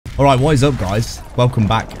Alright, what is up guys? Welcome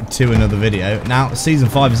back to another video. Now, Season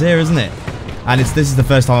 5 is here, isn't it? And this is the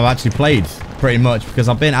first time I've actually played, pretty much, because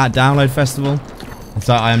I've been at Download Festival.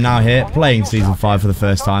 So I am now here, playing Season 5 for the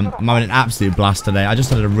first time. I'm having an absolute blast today. I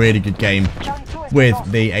just had a really good game with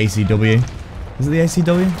the ACW. Is it the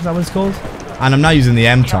ACW? Is that what it's called? And I'm now using the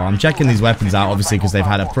MTAR. I'm checking these weapons out, obviously, because they've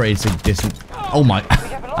had a pretty distant... Oh my...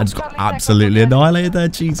 I just got absolutely annihilated there,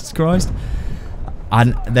 Jesus Christ.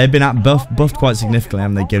 And they've been buffed quite significantly,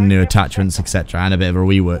 haven't they? Given new attachments, etc. And a bit of a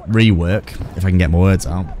rework, if I can get my words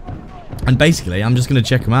out. And basically, I'm just going to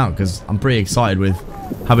check them out, because I'm pretty excited with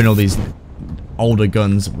having all these older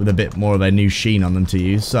guns with a bit more of a new sheen on them to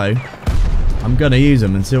use. So, I'm going to use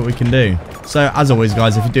them and see what we can do. So, as always,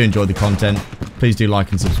 guys, if you do enjoy the content, please do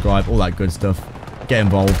like and subscribe, all that good stuff. Get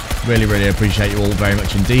involved. Really, really appreciate you all very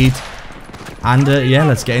much indeed. And, yeah,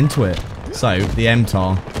 let's get into it. So, the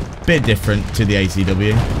MTAR. Bit different to the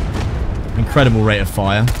ACW. Incredible rate of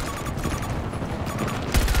fire.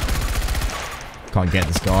 Can't get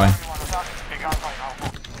this guy.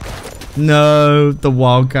 No, the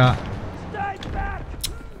Wildcat.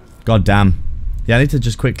 God damn. Yeah, I need to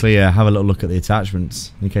just quickly have a little look at the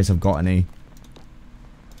attachments in case I've got any.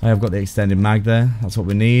 I have got the extended mag there. That's what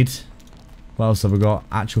we need. What else have we got?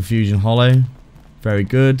 Actual fusion hollow. Very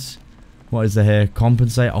good. What is there here?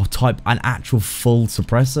 Compensate. Oh, type an actual full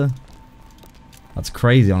suppressor. That's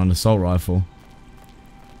crazy on an assault rifle.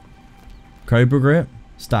 Cobra grip.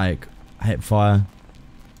 Static. Hip fire.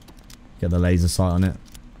 Get the laser sight on it.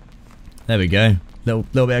 There we go. Little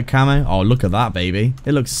bit of camo. Oh, look at that, baby.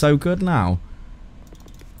 It looks so good now.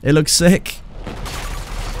 It looks sick.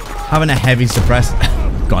 Having a heavy suppressor.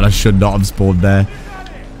 God, I should not have spawned there.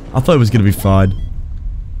 I thought it was going to be fine.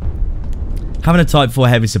 Having a Type 4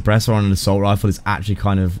 heavy suppressor on an assault rifle is actually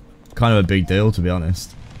kind of a big deal, to be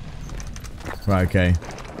honest. Right, okay.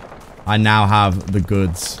 I now have the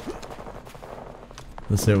goods.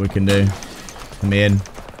 Let's see what we can do. Let me in.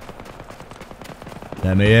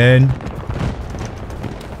 Let me in.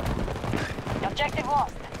 Objective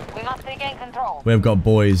lost. We must regain control. We've got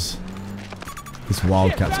boys. This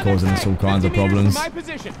Wildcat's causing us all kinds of problems.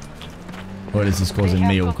 Or is this causing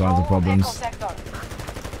me all kinds of problems?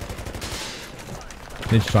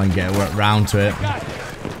 Need to try and get round to it.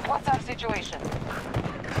 What's our situation?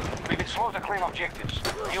 We've been slow to claim objectives.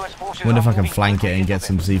 US forces. Wonder if I can flank it and get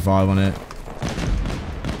some C5 on it.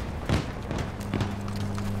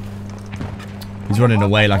 He's running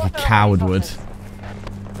away like a coward would.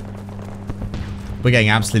 We're getting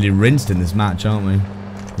absolutely rinsed in this match, aren't we?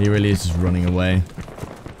 He really is just running away.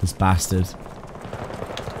 This bastard.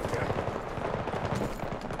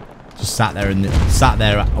 Just sat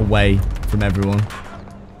there away from everyone.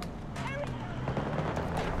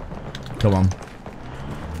 Come on.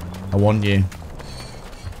 I want you.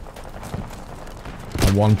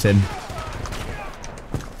 I want him.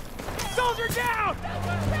 Soldier down!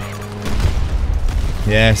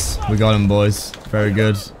 Yes, we got him, boys. Very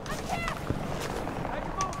good.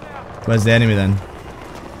 Where's the enemy then?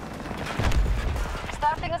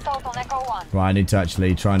 Starting assault on Echo 1. Right, I need to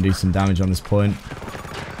actually try and do some damage on this point.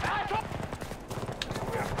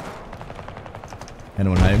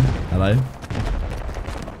 Anyone home? Hello?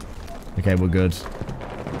 Okay, we're good.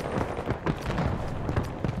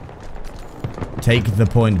 Take the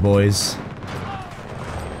point, boys.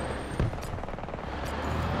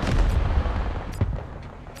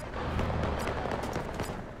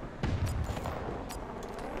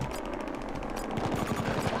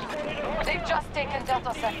 They've just taken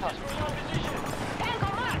Delta Sector.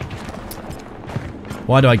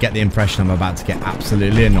 Why do I get the impression I'm about to get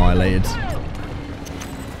absolutely annihilated?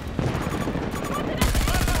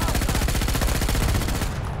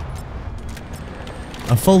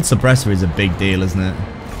 A full suppressor is a big deal, isn't it?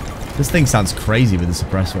 This thing sounds crazy with the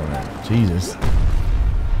suppressor on it. Jesus.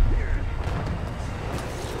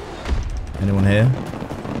 Anyone here?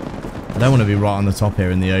 I don't want to be right on the top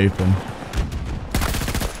here in the open.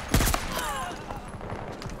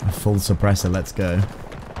 A full suppressor, let's go.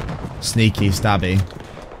 Sneaky, stabby.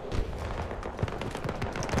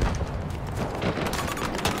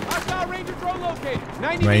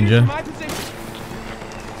 Ranger.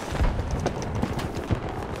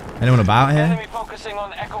 Anyone about here? Enemy focusing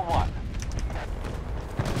on Echo 1.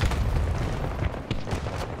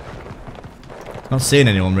 Not seeing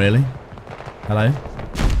anyone really. Hello?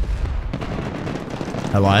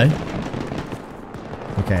 Hello?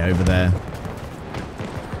 Okay, over there.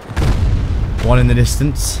 One in the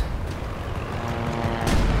distance.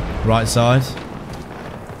 Right side.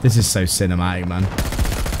 This is so cinematic, man.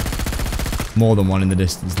 More than one in the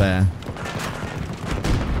distance there.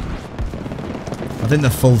 I think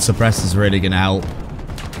the full suppressor is really going to help.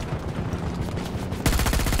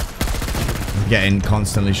 getting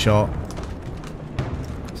constantly shot.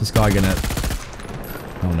 Is this guy gonna...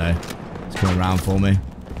 Oh no. He's coming around for me.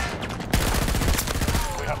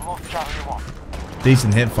 We have lost Charlie 1.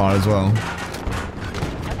 Decent hip fire as well.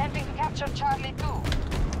 Attempting to capture Charlie 2.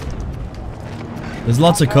 There's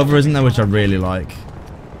lots of cover, isn't there, which I really like.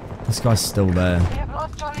 This guy's still there. We have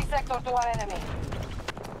lost Charlie sector to our enemy.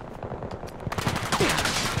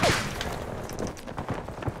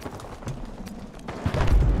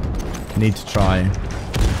 Need to try.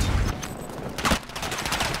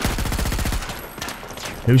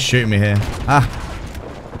 Who's shooting me here? Ah!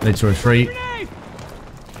 Need to retreat.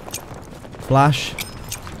 Flash.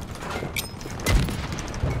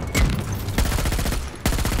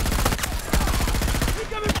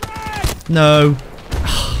 No.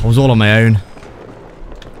 I was all on my own.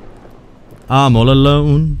 I'm all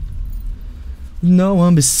alone. No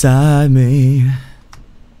one beside me.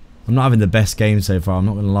 I'm not having the best game so far, I'm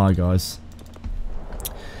not going to lie, guys.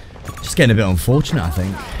 Just getting a bit unfortunate, I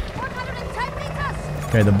think.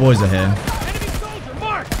 Okay, the boys are here.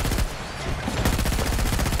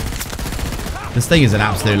 This thing is an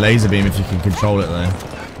absolute laser beam if you can control it, though.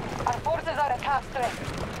 Our forces are at half strength.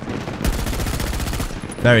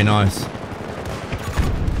 Very nice.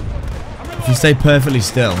 If you stay perfectly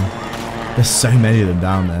still, there's so many of them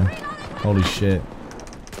down there. Holy shit.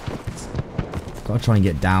 Gotta try and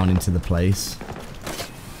get down into the place.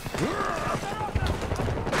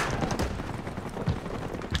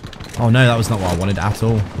 Oh no, that was not what I wanted at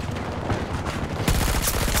all.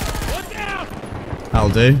 That'll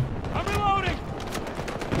do.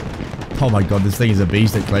 Oh my god, this thing is a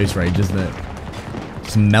beast at close range, isn't it?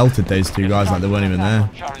 Just melted those two guys like they weren't even there.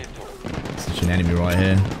 Such an enemy right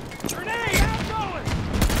here.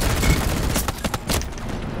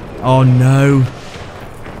 Oh no.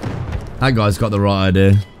 That guy's got the right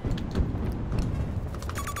idea.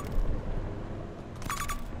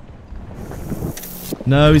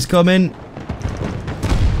 No, he's coming.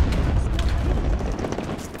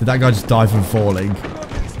 Did that guy just die from falling?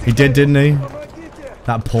 He did, didn't he?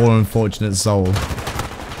 That poor unfortunate soul.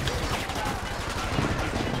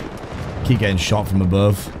 Keep getting shot from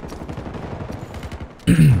above.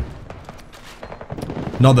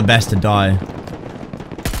 Not the best to die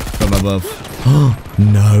from above. Oh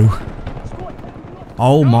no.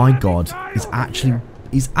 Oh my god. He's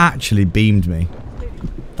actually beamed me.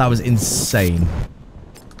 That was insane.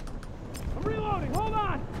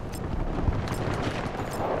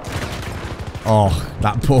 Oh,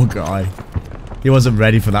 that poor guy. He wasn't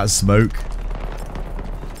ready for that smoke.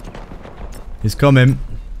 He's coming.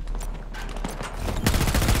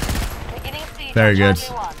 Very good.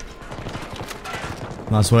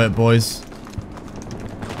 Nice work, boys.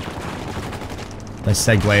 They're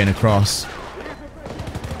segueing across.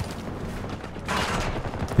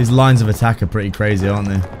 These lines of attack are pretty crazy, aren't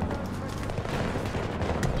they?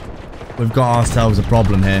 We've got ourselves a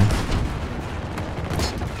problem here.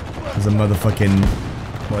 There's a motherfucking...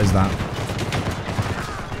 What is that?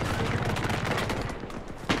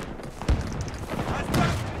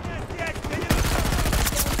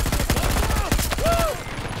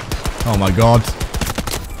 Oh my god.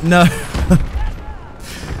 No.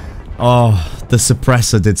 Oh, the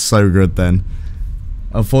suppressor did so good then.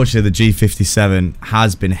 Unfortunately, the G57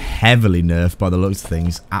 has been heavily nerfed by the looks of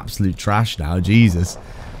things. Absolute trash now. Jesus.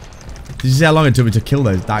 Did you see how long it took me to kill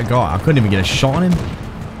that guy? I couldn't even get a shot on him.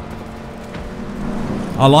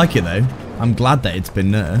 I like it though. I'm glad that it's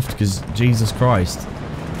been nerfed because Jesus Christ.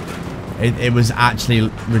 It was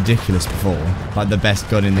actually ridiculous before. Like the best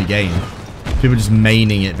gun in the game. People just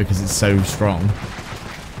maining it because it's so strong.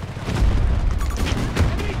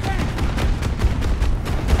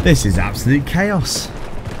 This is absolute chaos.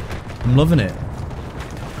 I'm loving it.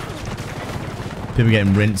 People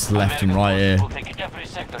getting rinsed left and right here.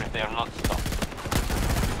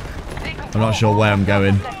 I'm not sure where I'm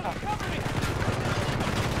going.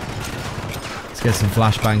 Let's get some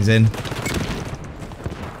flashbangs in.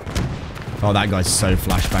 Oh, that guy's so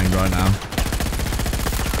flashbanged right now.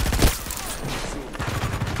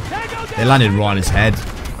 It landed right on his head.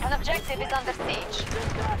 An objective is under siege.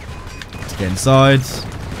 Let's get inside.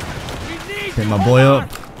 Get my boy up.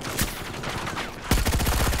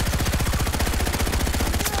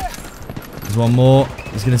 There's one more.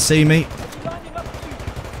 He's gonna see me.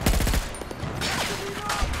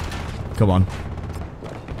 Come on.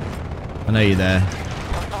 I know you're there.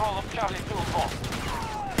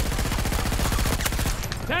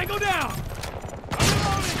 Tango down.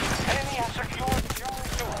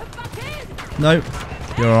 No.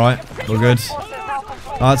 You're alright. We're good.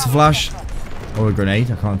 Oh, that's a flash. Or a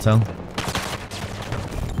grenade. I can't tell.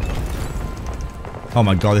 Oh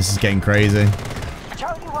my god, this is getting crazy.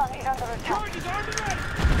 Charlie 1 is under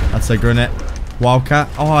attack. That's a grenade. Wildcat.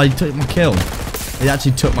 Oh, he took my kill. He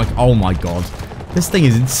actually took my... Oh my god. This thing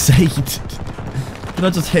is insane. Did I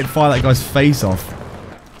just hit fire that guy's face off?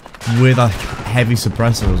 With a heavy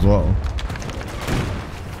suppressor as well.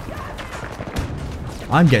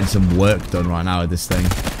 I'm getting some work done right now with this thing.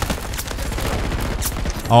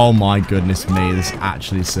 Oh my goodness me. This is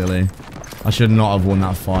actually silly. I should not have won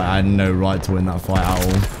that fight. I had no right to win that fight at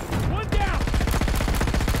all.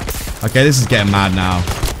 Okay, this is getting mad now.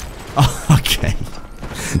 Oh, okay.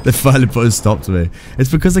 They finally put a stop to me. It's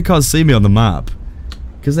because they can't see me on the map.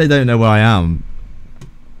 Because they don't know where I am.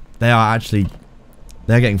 They are actually...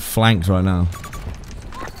 They're getting flanked right now.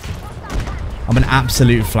 I'm an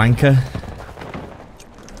absolute flanker.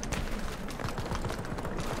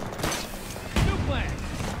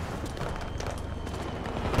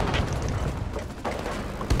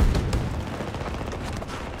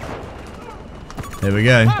 There we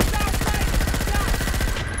go.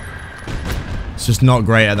 It's just not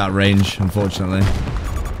great at that range, unfortunately.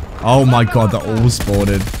 Oh my god, they're all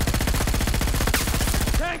spawning.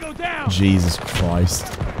 Jesus Christ.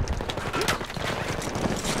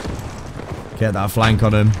 Get that flank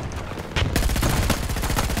on him.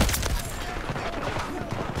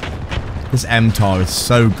 This MTAR is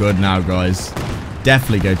so good now, guys.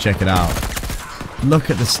 Definitely go check it out.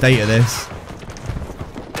 Look at the state of this.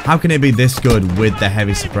 How can it be this good with the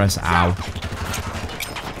heavy suppressor? Ow.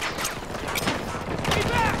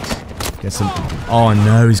 Get some... Oh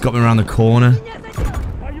no, he's got me around the corner.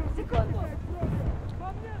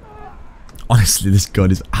 Honestly, this gun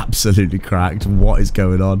is absolutely cracked. What is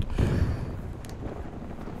going on?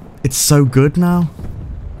 It's so good now.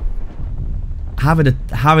 Having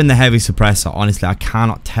the heavy suppressor, honestly, I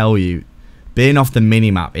cannot tell you. Being off the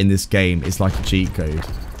minimap in this game is like a cheat code.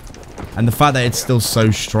 And the fact that it's still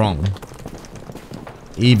so strong,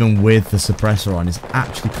 even with the suppressor on, is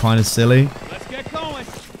actually kind of silly. Let's get going.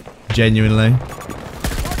 Genuinely.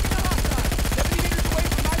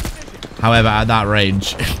 However, at that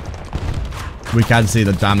range, we can see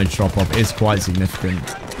the damage drop off is quite significant.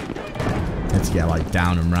 Let's get like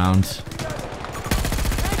down and round.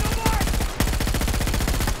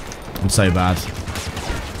 I'm so bad.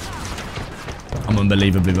 I'm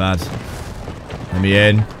unbelievably bad. Let me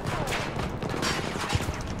in.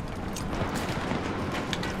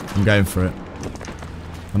 I'm going for it.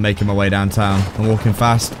 I'm making my way downtown. I'm walking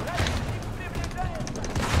fast.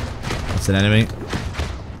 That's an enemy.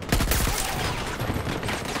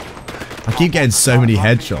 I keep getting so many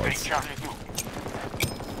headshots.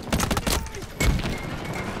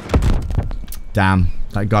 Damn,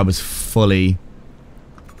 that guy was fully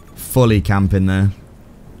camping there.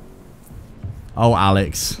 Oh,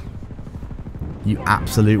 Alex. You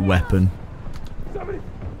absolute weapon.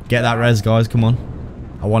 Get that res, guys, come on.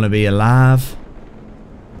 I want to be alive.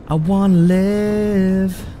 I want to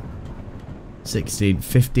live. 16,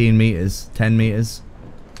 15 meters, 10 meters.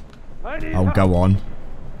 Oh, go on.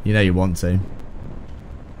 You know you want to.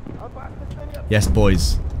 Yes,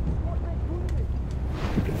 boys.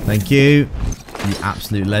 Thank you. You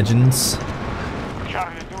absolute legends.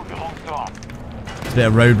 It's a bit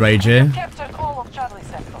of road rage here.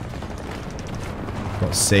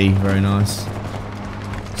 Got C, very nice.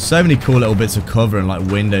 So many cool little bits of cover and like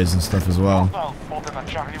windows and stuff as well.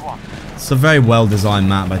 It's a very well designed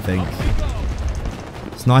map, I think.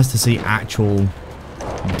 It's nice to see actual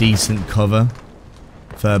decent cover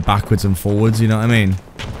for backwards and forwards, you know what I mean?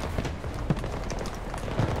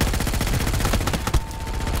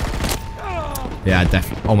 Yeah,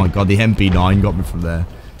 definitely. Oh my god, the MP9 got me from there.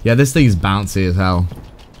 Yeah, this thing is bouncy as hell.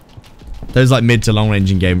 Those like mid to long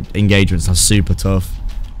range engagements are super tough.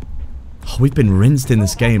 Oh, we've been rinsed in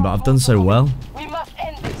this game, but I've done so well. We must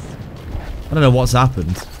end this. I don't know what's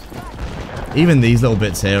happened. Even these little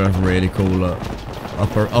bits here are really cool. Look,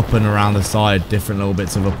 up and around the side, different little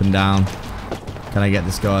bits of up and down. Can I get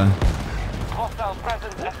this guy? Hostile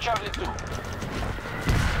presence at Charlie 2.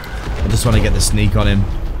 I just want to get the sneak on him.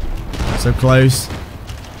 So close.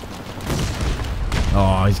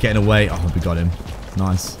 Oh, he's getting away. Oh, we got him.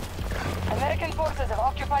 Nice. American forces have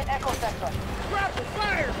occupied Echo Sector. Rapid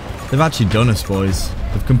fire! They've actually done us, boys.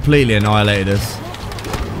 They've completely annihilated us.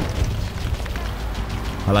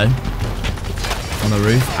 Hello? On the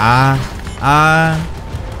roof.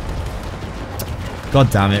 God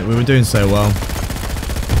damn it, we were doing so well.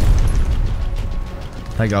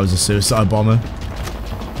 That guy was a suicide bomber.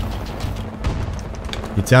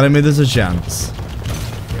 You're telling me there's a chance?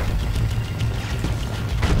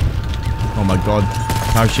 Oh my god.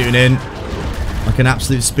 Parachuting in. Like an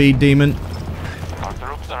absolute speed demon. Our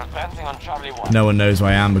troops are We're advancing on Charlie 1. No one knows where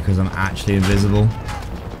I am because I'm actually invisible.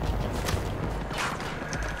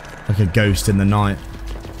 Like a ghost in the night.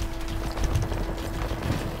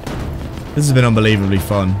 This has been unbelievably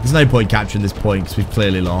fun. There's no point capturing this point because we've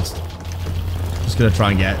clearly lost. Just gonna try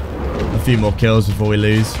and get a few more kills before we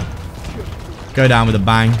lose. Go down with a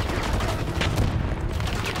bang.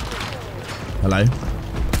 Hello?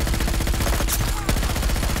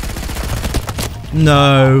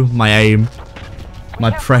 No, my aim. My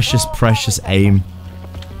precious, precious aim.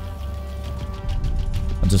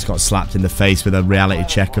 I just got slapped in the face with a reality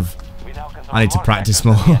check of I need to practice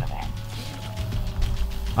more.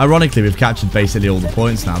 Ironically, we've captured basically all the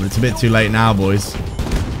points now, but it's a bit too late now, boys.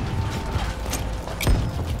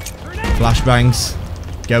 Flashbangs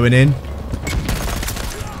going in.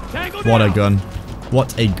 What a gun.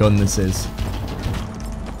 What a gun this is.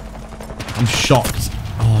 I'm shocked.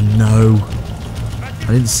 Oh no.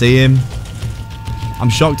 I didn't see him. I'm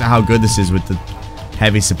shocked at how good this is with the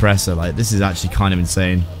heavy suppressor. Like, this is actually kind of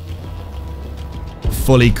insane.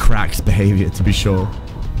 Fully cracked behavior, to be sure.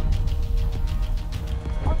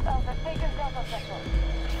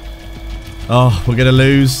 Oh, we're gonna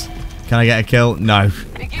lose. Can I get a kill? No.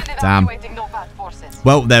 Damn.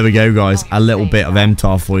 Well, there we go, guys. A little bit of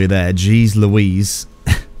MTAR for you there. Jeez Louise.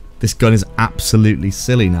 This gun is absolutely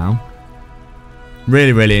silly now.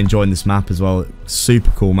 Really, really enjoying this map as well. Super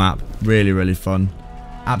cool map. Really, really fun.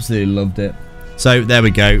 Absolutely loved it. So, there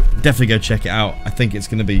we go. Definitely go check it out. I think it's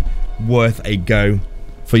going to be worth a go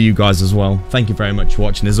for you guys as well. Thank you very much for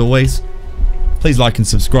watching as always. Please like and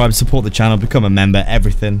subscribe. Support the channel. Become a member.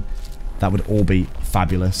 Everything. That would all be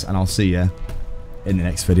fabulous. And I'll see you in the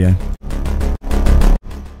next video.